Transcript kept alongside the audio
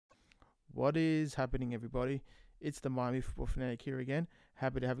What is happening, everybody? It's the Miami Football Fanatic here again.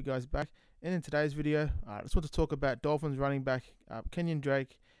 Happy to have you guys back. And in today's video, I just want to talk about Dolphins running back Kenyan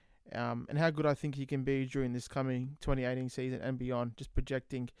Drake and how good I think he can be during this coming 2018 season and beyond. Just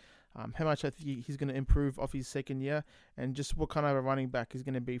projecting how much I think he's going to improve off his second year and just what kind of a running back he's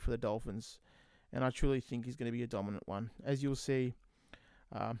going to be for the Dolphins. And I truly think he's going to be a dominant one, as you'll see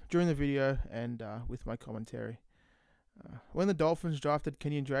during the video and with my commentary. When the Dolphins drafted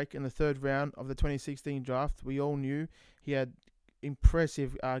Kenyan Drake in the third round of the 2016 draft, we all knew he had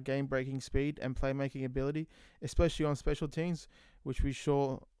impressive game-breaking speed and playmaking ability, especially on special teams, which we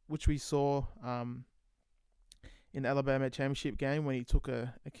saw in the Alabama championship game when he took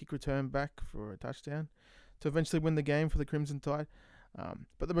a kick return back for a touchdown to eventually win the game for the Crimson Tide.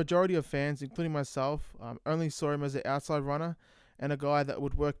 But the majority of fans, including myself, only saw him as an outside runner and a guy that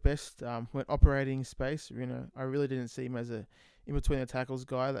would work best when operating in space. I really didn't see him as a in-between the tackles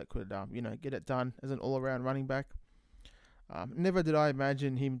guy that could, get it done as an all-around running back. Never did I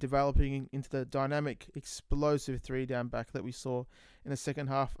imagine him developing into the dynamic, explosive three-down back that we saw in the second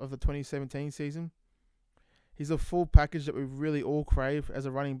half of the 2017 season. He's a full package that we really all crave as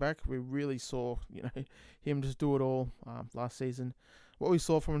a running back. We really saw, him just do it all last season. What we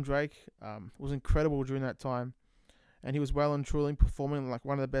saw from Drake was incredible during that time. And he was well and truly performing like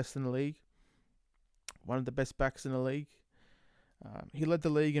one of the best in the league. One of the best backs in the league. He led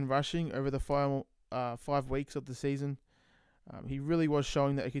the league in rushing over the final 5 weeks of the season. He really was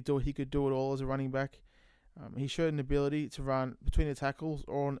showing that he could do it all as a running back. He showed an ability to run between the tackles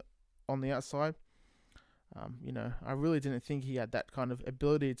or on the outside. I really didn't think he had that kind of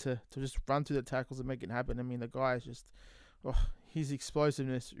ability to just run through the tackles and make it happen. I mean, the guy is just, his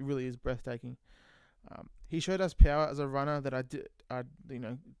explosiveness really is breathtaking. He showed us power as a runner that I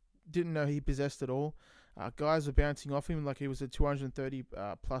didn't know he possessed at all. Guys were bouncing off him like he was a 230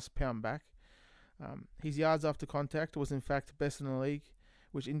 plus pound back. His yards after contact was in fact best in the league,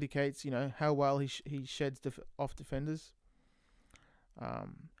 which indicates how well he sheds off defenders.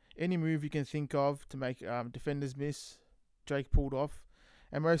 Any move you can think of to make defenders miss, Drake pulled off.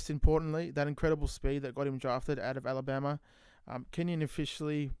 And most importantly, that incredible speed that got him drafted out of Alabama. Kenyan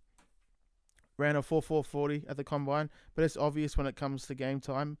officially ran a 4.440 at the combine, but it's obvious when it comes to game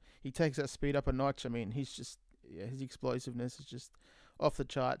time. He takes that speed up a notch. I mean, his explosiveness is just off the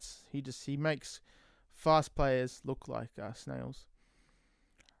charts. He makes fast players look like snails.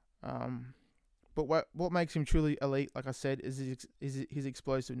 But what makes him truly elite, like I said, is his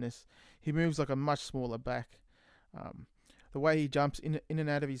explosiveness. He moves like a much smaller back. The way he jumps in and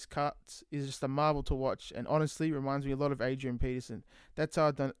out of his cuts is just a marvel to watch, and honestly reminds me a lot of Adrian Peterson. That's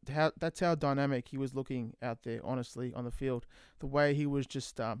how dynamic he was looking out there, honestly, on the field. The way he was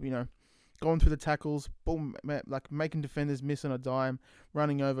just, going through the tackles, boom, like making defenders miss on a dime,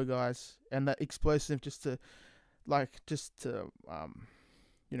 running over guys, and that explosive just to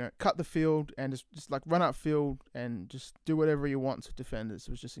cut the field and just like run up field and just do whatever he wants with defenders.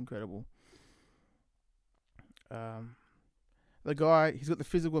 It was just incredible. The guy, he's got the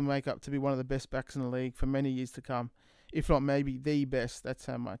physical makeup to be one of the best backs in the league for many years to come, if not maybe the best. That's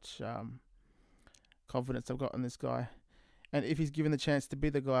how much confidence I've got in this guy. And if he's given the chance to be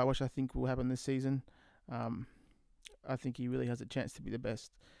the guy, which I think will happen this season, I think he really has a chance to be the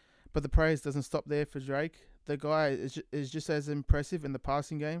best. But the praise doesn't stop there for Drake. The guy is just as impressive in the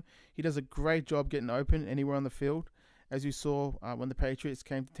passing game. He does a great job getting open anywhere on the field, as you saw when the Patriots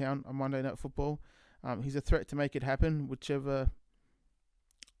came to town on Monday Night Football. He's a threat to make it happen, whichever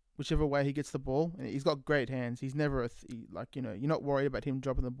way he gets the ball. And he's got great hands. He's never you're not worried about him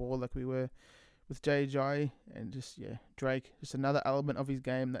dropping the ball like we were with J.J. and Drake. Just another element of his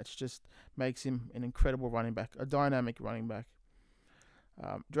game that just makes him an incredible running back, a dynamic running back.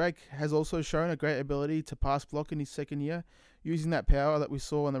 Drake has also shown a great ability to pass block in his second year, using that power that we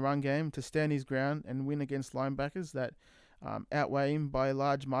saw in the run game to stand his ground and win against linebackers that outweigh him by a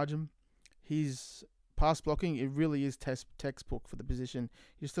large margin. His pass blocking, it really is textbook for the position.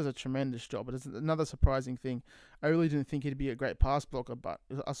 He just does a tremendous job. But it's another surprising thing. I really didn't think he'd be a great pass blocker, but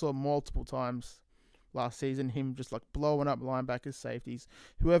I saw multiple times last season him just like blowing up linebackers, safeties,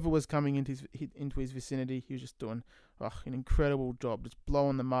 whoever was coming into his vicinity. He was just doing an incredible job, just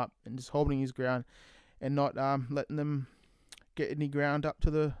blowing them up and just holding his ground and not letting them get any ground up to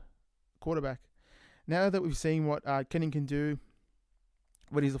the quarterback. Now that we've seen what Kenyan can do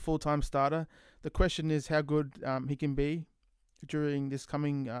when he's a full-time starter, the question is how good he can be during this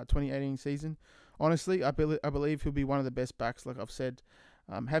coming 2018 season. Honestly, I believe he'll be one of the best backs, like I've said.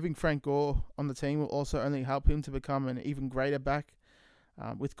 Having Frank Gore on the team will also only help him to become an even greater back.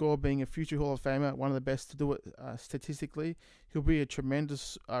 With Gore being a future Hall of Famer, one of the best to do it statistically, he'll be a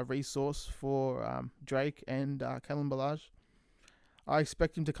tremendous resource for Drake and Kalen Ballage. I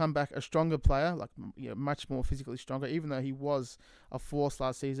expect him to come back a stronger player, like much more physically stronger. Even though he was a force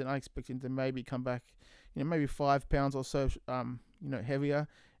last season, I expect him to maybe come back, maybe 5 pounds or so, heavier,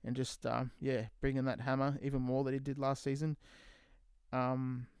 and just bringing that hammer even more that he did last season.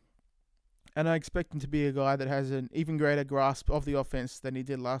 And I expect him to be a guy that has an even greater grasp of the offense than he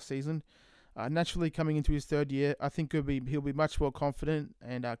did last season. Naturally, coming into his third year, I think he'll be much more confident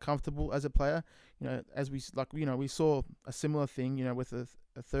and comfortable as a player. As we saw a similar thing, with a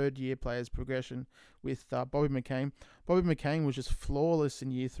third year player's progression with Bobby McCain. Bobby McCain was just flawless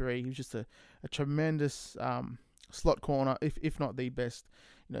in year 3. He was just a tremendous slot corner, if not the best.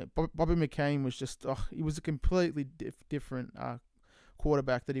 Bobby McCain was just he was a completely different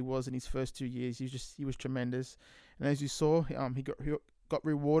quarterback that he was in his first 2 years. He was tremendous, and as you saw, he got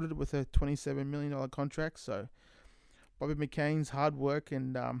rewarded with a $27 million contract. So Bobby McCain's hard work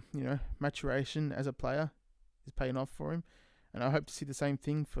and maturation as a player is paying off for him, and I hope to see the same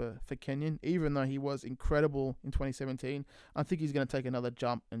thing for Kenyan. Even though he was incredible in 2017, I think he's going to take another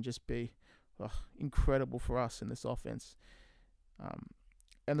jump and just be incredible for us in this offense.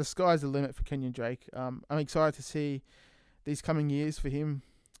 And the sky's the limit for Kenyan Drake. I'm excited to see these coming years for him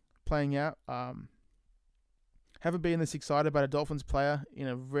playing out. Haven't been this excited about a Dolphins player in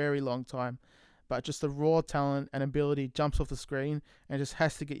a very long time, but just the raw talent and ability jumps off the screen and just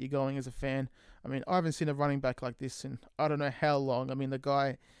has to get you going as a fan. I mean, I haven't seen a running back like this in I don't know how long. I mean, the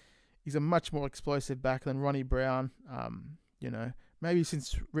guy, he's a much more explosive back than Ronnie Brown. Maybe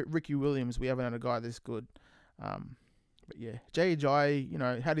since Ricky Williams, we haven't had a guy this good. But yeah, J.J.,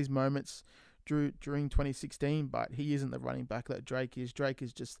 had his moments during 2016, but he isn't the running back that Drake is. Drake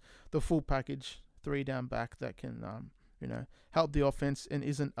is just the full package, 3-down back that can, help the offense and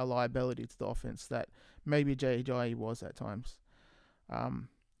isn't a liability to the offense that maybe J.J. was at times.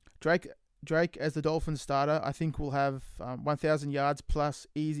 Drake as the Dolphins starter, I think will have 1,000 yards plus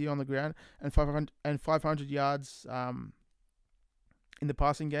easy on the ground and 500 yards in the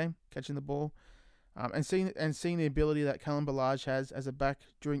passing game, catching the ball. And seeing the ability that Kalen Ballage has as a back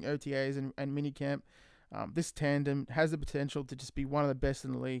during OTAs and minicamp, this tandem has the potential to just be one of the best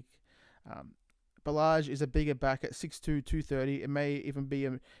in the league. Ballage is a bigger back at 6'2", 230. It may even be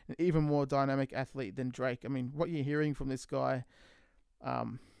an even more dynamic athlete than Drake. I mean, what you're hearing from this guy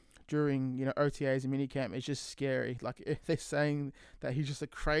during OTAs and minicamp is just scary. Like, if they're saying that he's just a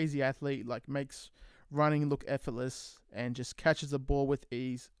crazy athlete, like makes running look effortless and just catches the ball with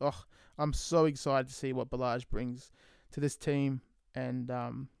ease. I'm so excited to see what Ballage brings to this team, and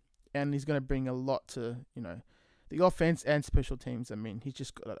he's going to bring a lot to the offense and special teams. I mean, he's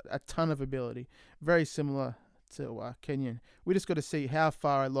just got a ton of ability, very similar to Kenyan. We just got to see how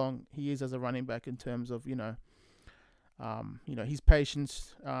far along he is as a running back in terms of his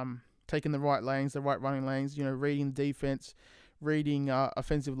patience, taking the right lanes, the right running lanes, reading defense, reading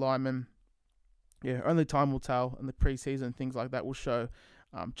offensive linemen. Yeah, only time will tell, and the preseason things like that will show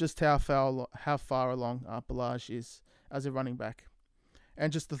just how far along Ballage is as a running back.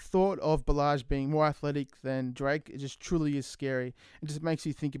 And just the thought of Ballage being more athletic than Drake, it just truly is scary. It just makes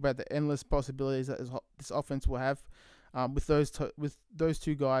you think about the endless possibilities that this offense will have with those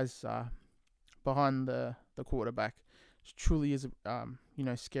two guys behind the quarterback. It truly is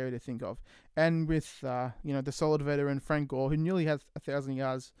scary to think of. And with the solid veteran Frank Gore, who nearly had 1,000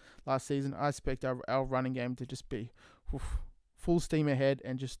 yards last season, I expect our running game to just be full steam ahead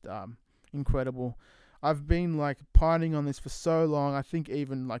and just incredible. I've been pining on this for so long. I think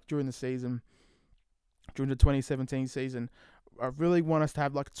even during the 2017 season, I really want us to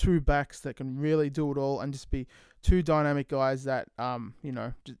have 2 backs that can really do it all and just be 2 dynamic guys that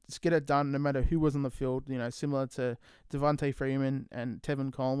just get it done no matter who was on the field. Similar to Devontae Freeman and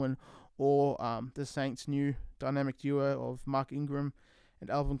Tevin Coleman, or the Saints' new dynamic duo of Mark Ingram and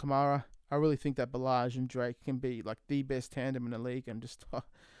Alvin Kamara. I really think that Ballage and Drake can be the best tandem in the league, and just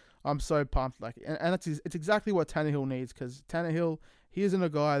I'm so pumped. And it's exactly what Tannehill needs, because Tannehill, he isn't a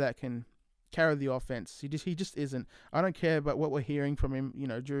guy that can carry the offense. He just isn't. I don't care about what we're hearing from him,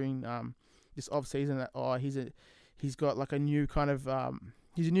 during this off season, that he's got a new kind of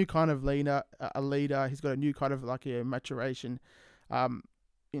he's a new kind of leader. He's got a new kind of maturation. How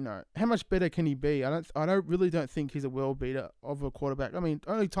much better can he be? I really don't think he's a world beater of a quarterback. I mean,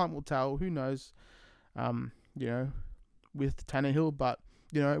 only time will tell. Who knows? With Tannehill, but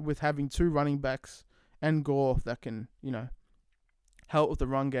with having 2 running backs and Gore that can help with the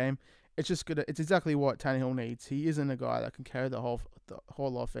run game, it's exactly what Tannehill needs. He isn't a guy that can carry the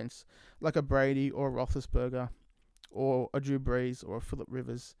whole offense like a Brady or a Roethlisberger or a Drew Brees or a Phillip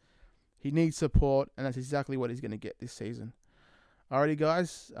Rivers. He needs support, and that's exactly what he's going to get this season. Alrighty,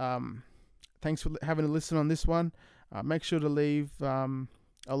 guys. Thanks for having a listen on this one. Make sure to leave a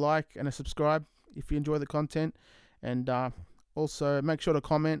like and a subscribe if you enjoy the content, and also make sure to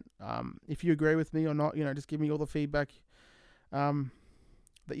comment if you agree with me or not. Just give me all the feedback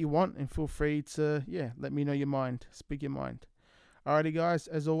that you want, and feel free to let me know your mind. Speak your mind. Alrighty, guys.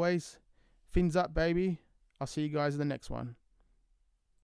 As always, fins up, baby. I'll see you guys in the next one.